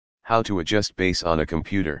How to adjust bass on a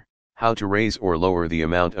computer. How to raise or lower the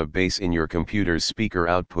amount of bass in your computer's speaker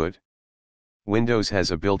output. Windows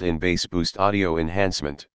has a built-in bass boost audio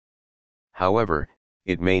enhancement. However,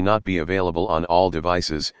 it may not be available on all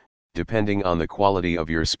devices, depending on the quality of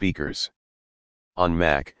your speakers. On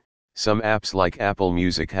Mac, some apps like Apple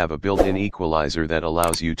Music have a built-in equalizer that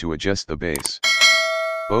allows you to adjust the bass.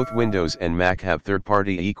 Both Windows and Mac have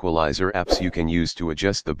third-party equalizer apps you can use to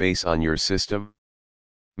adjust the bass on your system.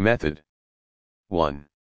 Method 1.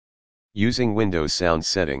 Using Windows sound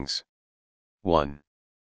settings. 1.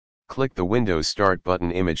 Click the Windows Start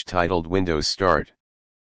button image titled Windows Start.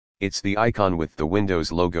 It's the icon with the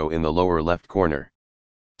Windows logo in the lower left corner.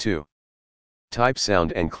 2. Type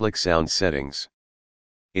sound and click sound settings.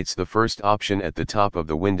 It's the first option at the top of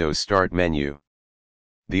the Windows Start menu.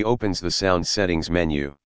 The opens the sound settings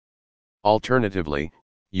menu. Alternatively,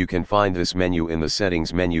 you can find this menu in the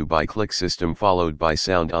settings menu by click system followed by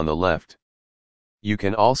sound on the left. You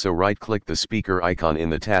can also right-click the speaker icon in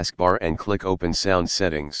the taskbar and click open sound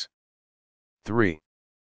settings. 3.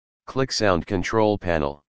 Click sound control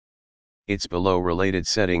panel. It's below related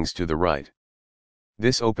settings to the right.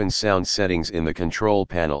 This opens sound settings in the control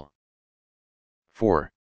panel. 4.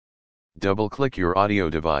 Double-click your audio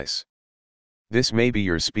device. This may be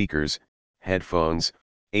your speakers, headphones,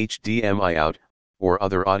 HDMI out, or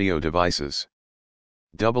other audio devices.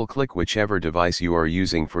 Double-click whichever device you are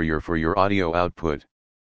using for your audio output.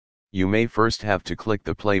 You may first have to click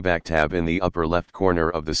the playback tab in the upper left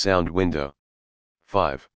corner of the sound window.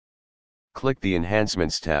 5. Click the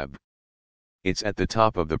Enhancements tab. It's at the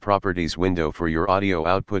top of the Properties window for your audio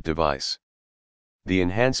output device. The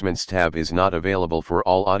Enhancements tab is not available for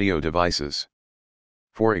all audio devices.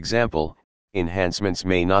 For example, enhancements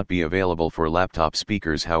may not be available for laptop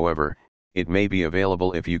speakers. However, it may be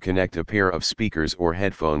available if you connect a pair of speakers or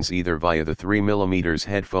headphones either via the 3mm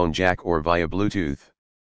headphone jack or via Bluetooth.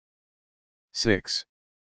 6.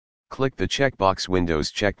 Click the checkbox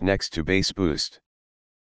Windows checked next to Bass Boost.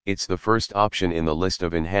 It's the first option in the list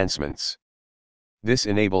of enhancements. This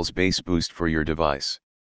enables bass boost for your device.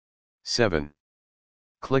 7.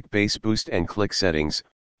 Click Bass Boost and click Settings,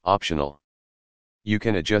 optional. You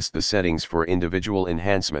can adjust the settings for individual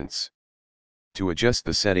enhancements. To adjust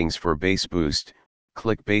the settings for Bass Boost,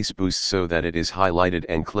 click Bass Boost so that it is highlighted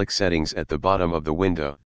and click Settings at the bottom of the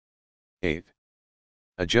window. 8.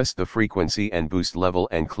 Adjust the frequency and boost level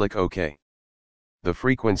and click OK. The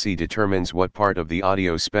frequency determines what part of the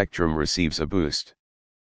audio spectrum receives a boost.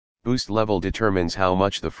 Boost level determines how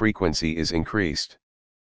much the frequency is increased.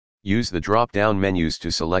 Use the drop-down menus to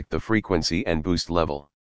select the frequency and boost level.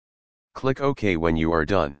 Click OK when you are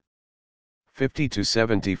done. 50 to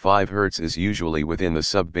 75 Hz is usually within the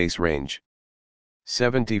sub-bass range.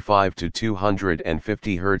 75 to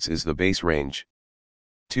 250 Hz is the bass range.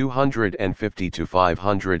 250 to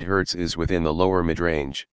 500 Hz is within the lower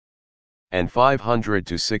mid-range. And 500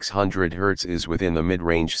 to 600 Hz is within the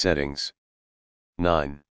mid-range settings.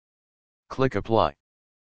 9. Click Apply.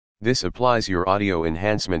 This applies your audio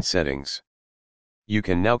enhancement settings. You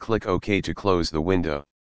can now click OK to close the window.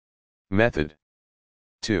 Method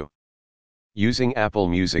 2. Using Apple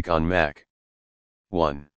Music on Mac.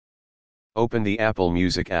 1. Open the Apple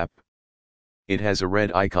Music app. It has a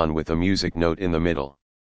red icon with a music note in the middle.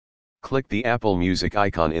 Click the Apple Music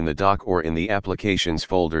icon in the dock or in the Applications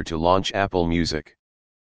folder to launch Apple Music.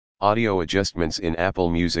 Audio adjustments in Apple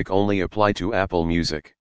Music only apply to Apple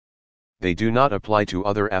Music. They do not apply to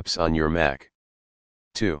other apps on your Mac.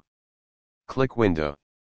 2. Click Window.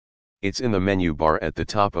 It's in the menu bar at the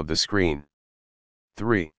top of the screen.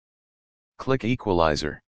 3. Click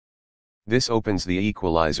Equalizer. This opens the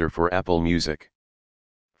equalizer for Apple Music.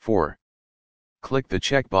 4. Click the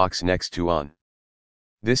checkbox next to On.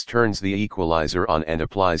 This turns the equalizer on and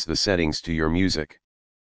applies the settings to your music.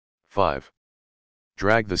 5.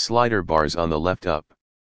 Drag the slider bars on the left up.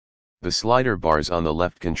 The slider bars on the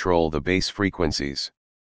left control the bass frequencies.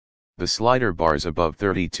 The slider bars above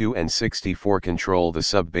 32 and 64 control the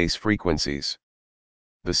sub-bass frequencies.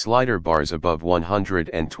 The slider bars above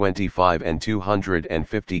 125 and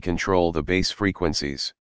 250 control the bass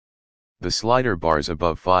frequencies. The slider bars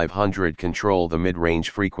above 500 control the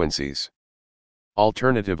mid-range frequencies.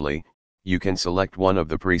 Alternatively, you can select one of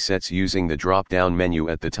the presets using the drop-down menu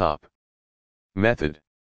at the top. Method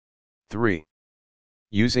 3.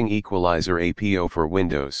 Using Equalizer APO for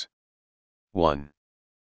Windows. 1.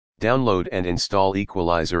 Download and install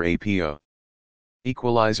Equalizer APO.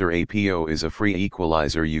 Equalizer APO is a free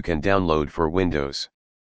equalizer you can download for Windows.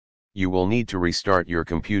 You will need to restart your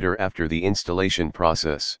computer after the installation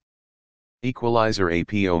process. Equalizer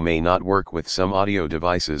APO may not work with some audio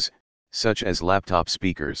devices, such as laptop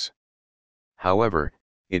speakers. However,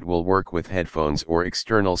 it will work with headphones or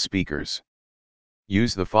external speakers.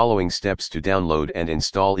 Use the following steps to download and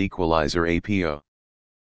install Equalizer APO.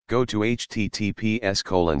 Go to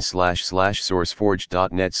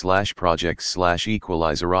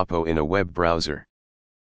https://sourceforge.net/projects/equalizerapo in a web browser.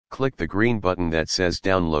 Click the green button that says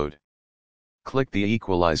Download. Click the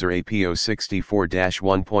Equalizer APO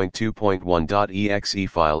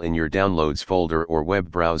 64-1.2.1.exe file in your Downloads folder or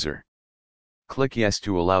web browser. Click Yes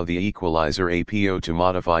to allow the Equalizer APO to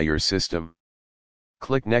modify your system.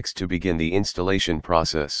 Click Next to begin the installation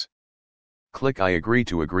process. Click I agree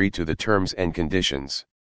to the terms and conditions.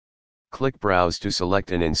 Click Browse to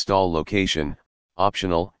select an install location,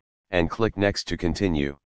 optional, and click Next to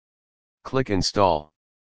continue. Click Install.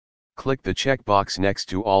 Click the checkbox next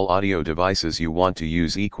to all audio devices you want to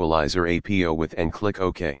use Equalizer APO with and click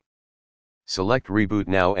OK. Select Reboot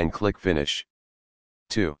Now and click Finish.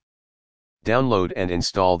 2. Download and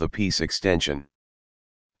install the Peace extension.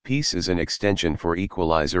 Peace is an extension for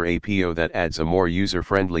Equalizer APO that adds a more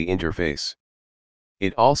user-friendly interface.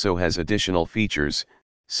 It also has additional features,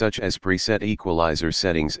 such as preset equalizer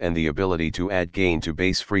settings and the ability to add gain to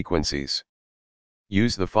bass frequencies.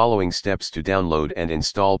 Use the following steps to download and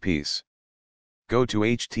install Peace. Go to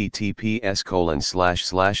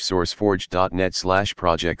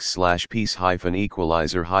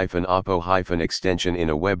https://sourceforge.net/projects/peace-equalizer-apo-extension in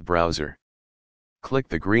a web browser. Click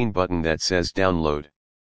the green button that says Download.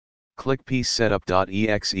 Click Peace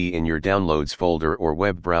Setup.exe in your Downloads folder or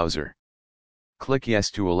web browser. Click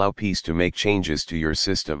Yes to allow Peace to make changes to your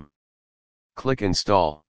system. Click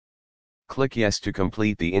Install. Click Yes to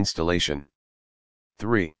complete the installation.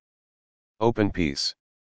 3. Open Peace.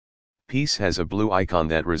 Peace has a blue icon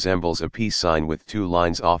that resembles a peace sign with two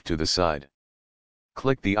lines off to the side.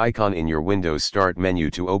 Click the icon in your Windows Start menu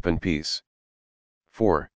to open Peace.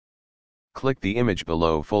 4. Click the image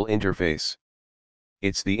below Full Interface.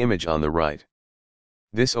 It's the image on the right.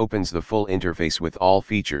 This opens the full interface with all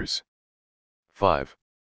features. 5.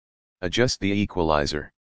 Adjust the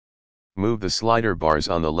equalizer. Move the slider bars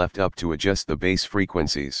on the left up to adjust the bass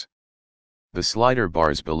frequencies. The slider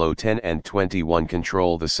bars below 10 and 21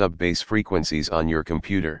 control the sub-bass frequencies on your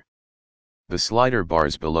computer. The slider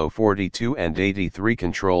bars below 42 and 83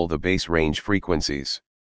 control the bass range frequencies.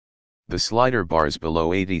 The slider bars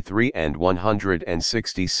below 83 and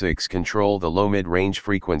 166 control the low mid-range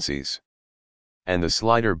frequencies. And the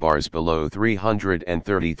slider bars below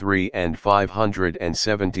 333 and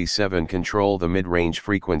 577 control the mid-range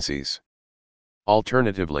frequencies.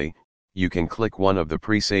 Alternatively, you can click one of the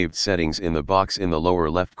pre-saved settings in the box in the lower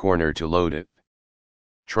left corner to load it.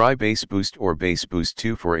 Try Bass Boost or Bass Boost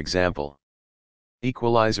 2 for example.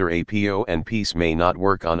 Equalizer APO and Peace may not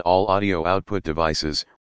work on all audio output devices,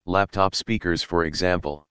 laptop speakers for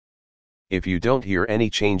example. If you don't hear any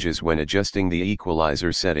changes when adjusting the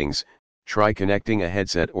equalizer settings, try connecting a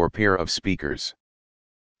headset or pair of speakers.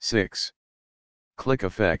 6. Click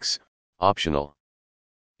Effects, optional.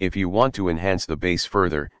 If you want to enhance the bass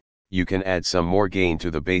further, you can add some more gain to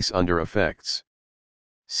the bass under Effects.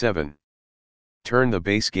 7. Turn the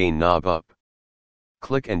bass gain knob up.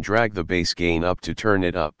 Click and drag the bass gain up to turn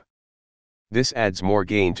it up. This adds more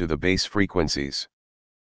gain to the bass frequencies.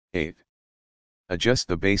 8. Adjust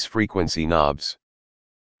the bass frequency knobs.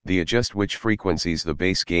 Adjust which frequencies the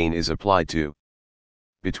bass gain is applied to.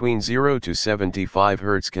 Between 0 to 75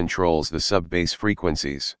 Hz controls the sub-bass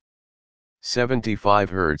frequencies. 75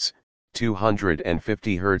 Hz,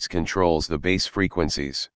 250 Hz controls the bass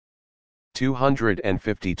frequencies.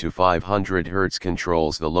 250 to 500 Hz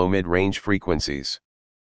controls the low mid-range frequencies.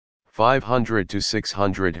 500 to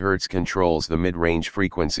 600 Hz controls the mid-range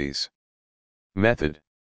frequencies. Method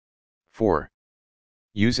 4.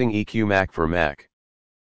 Using EQ Mac for Mac.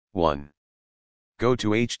 1. Go to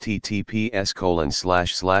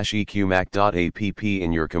https://eqmac.app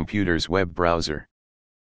in your computer's web browser.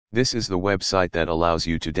 This is the website that allows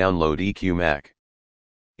you to download EQ Mac.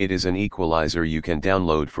 It is an equalizer you can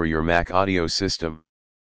download for your Mac audio system.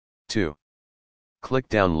 2. Click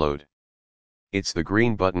Download. It's the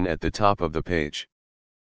green button at the top of the page.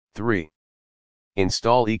 3.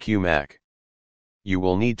 Install EQ Mac. You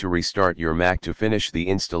will need to restart your Mac to finish the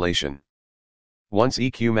installation. Once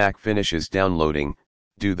EQ Mac finishes downloading,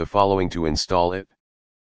 do the following to install it.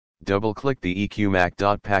 Double-click the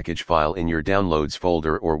eqmac.package file in your Downloads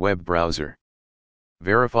folder or web browser.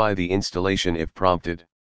 Verify the installation if prompted.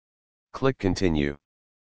 Click Continue.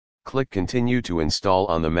 Click Continue to install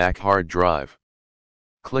on the Mac hard drive.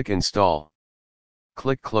 Click Install.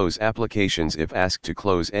 Click Close Applications if asked to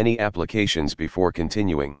close any applications before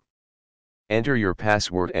continuing. Enter your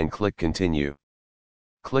password and click Continue.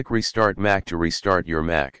 Click Restart Mac to restart your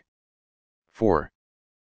Mac. 4.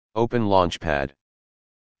 Open Launchpad.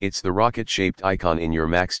 It's the rocket-shaped icon in your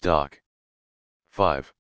Mac's dock.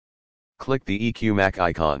 5. Click the EQ Mac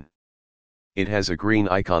icon. It has a green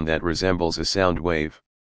icon that resembles a sound wave.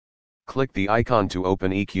 Click the icon to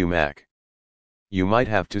open EQ Mac. You might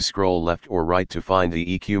have to scroll left or right to find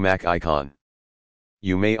the EQ Mac icon.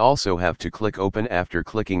 You may also have to click Open after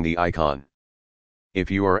clicking the icon.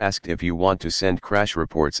 If you are asked if you want to send crash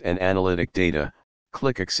reports and analytic data,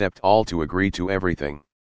 click Accept All to agree to everything.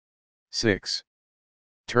 6.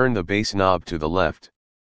 Turn the bass knob to the left.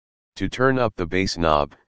 To turn up the bass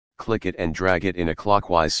knob, click it and drag it in a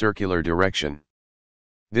clockwise circular direction.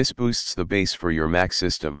 This boosts the bass for your Mac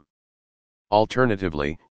system.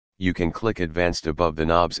 Alternatively, you can click Advanced above the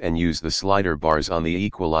knobs and use the slider bars on the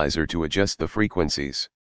equalizer to adjust the frequencies.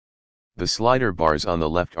 The slider bars on the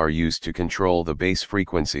left are used to control the bass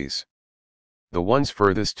frequencies. The ones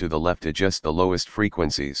furthest to the left adjust the lowest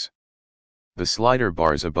frequencies. The slider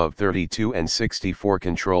bars above 32 and 64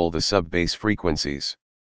 control the sub-bass frequencies.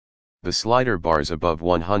 The slider bars above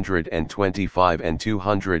 125 and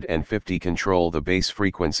 250 control the bass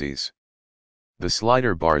frequencies. The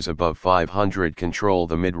slider bars above 500 control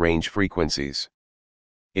the mid-range frequencies.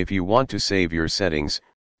 If you want to save your settings,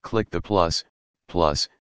 click the plus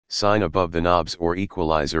sign above the knobs or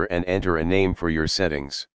equalizer and enter a name for your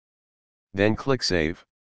settings. Then click Save.